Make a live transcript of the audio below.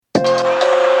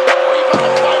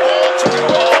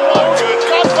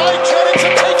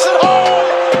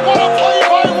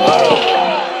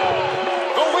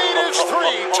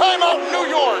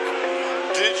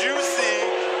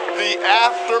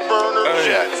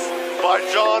Hey,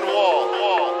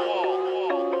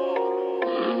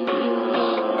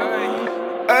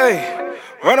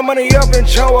 run the money up and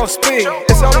Joe off speed.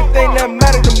 It's the only thing that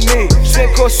matter to me.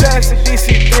 Send cosigns to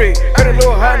DC3. Heard a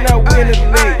little hot, now we in the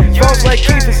league. Phones like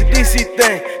Keith, it's a DC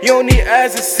thing. You don't need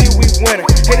eyes to see we winning.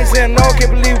 Haters in all,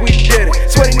 can't believe we did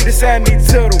it. Swear they need to sign me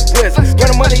to the Wizards.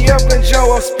 Run the money up and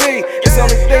Joe off speed. It's the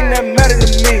only thing that matter to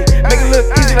me. Make it look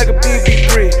easy like a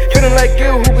BB3. Feeling like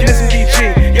Gil hooping this in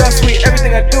DG. Y'all sweet,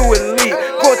 everything I do elite.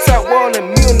 Court top wall and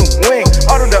me on the wing.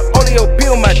 Auto the audio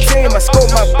bill my team. I scope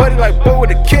my buddy like Bo with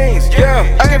the Kings. Yeah,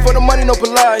 I came for the money, no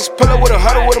police. Pull up with a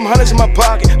huddle with them hundreds in my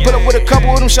pocket. Pull up with a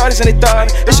couple of them shorties and they thought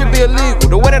it should be illegal.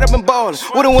 The way that I've been ballin',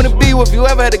 wouldn't wanna be if you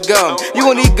ever had a gun. You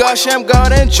gon' need God, Sham,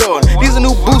 God, and Jordan. These are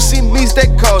new Boosie meats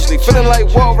that costly. Feeling like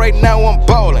Wall right now, I'm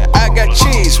ballin'. I got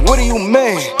cheese, what do you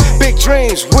mean? Big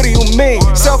dreams, what do you mean?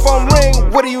 Cell phone ring,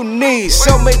 what do you need?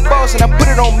 Self-made boss and I put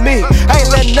it on me. I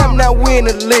ain't letting up, now we in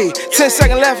the league. 10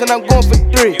 seconds left and I'm going for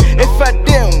 3. If I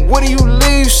didn't, what do you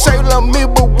leave? Say you love me,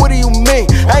 but what do you mean?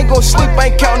 I ain't gon' sleep,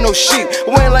 I ain't counting no sheep.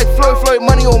 Wearing like Floyd,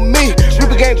 money on me.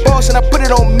 Reaper gang boss and I put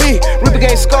it on me. Reaper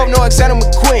gang scarf, no Alexander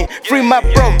McQueen. Free my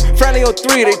bro, friendly on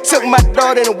 3. They took my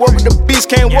daughter and walked with the beast.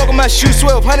 Can't walk on my shoes,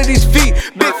 1200 these feet.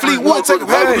 Big fleet wood, take a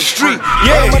ride on the street.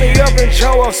 Yeah, money up and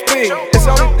Joe off speed. It's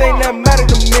the only thing that matter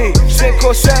to me. Send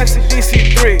cosigns to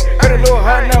DC3. Heard a little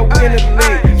hot, now we in the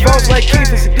league. Phones like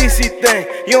Keith, it's a DC thing.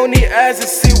 You don't need eyes to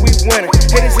see we winning.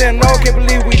 Haters in all, can't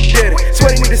believe we did it.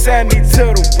 Swear they need to sign me to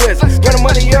the Wizards. Run the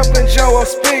money up and Joe off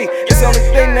speed. It's the only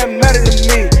thing that matter to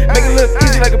me. Make it look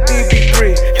easy like a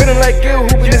BB3. Feeling like Gil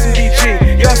hooping this in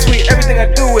DG. Y'all sweet, everything I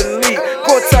do elite.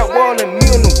 Court top wall and me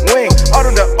on the wing.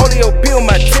 Auto the audio bill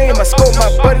my team. I scope my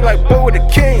buddy like Bo with the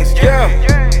Kings.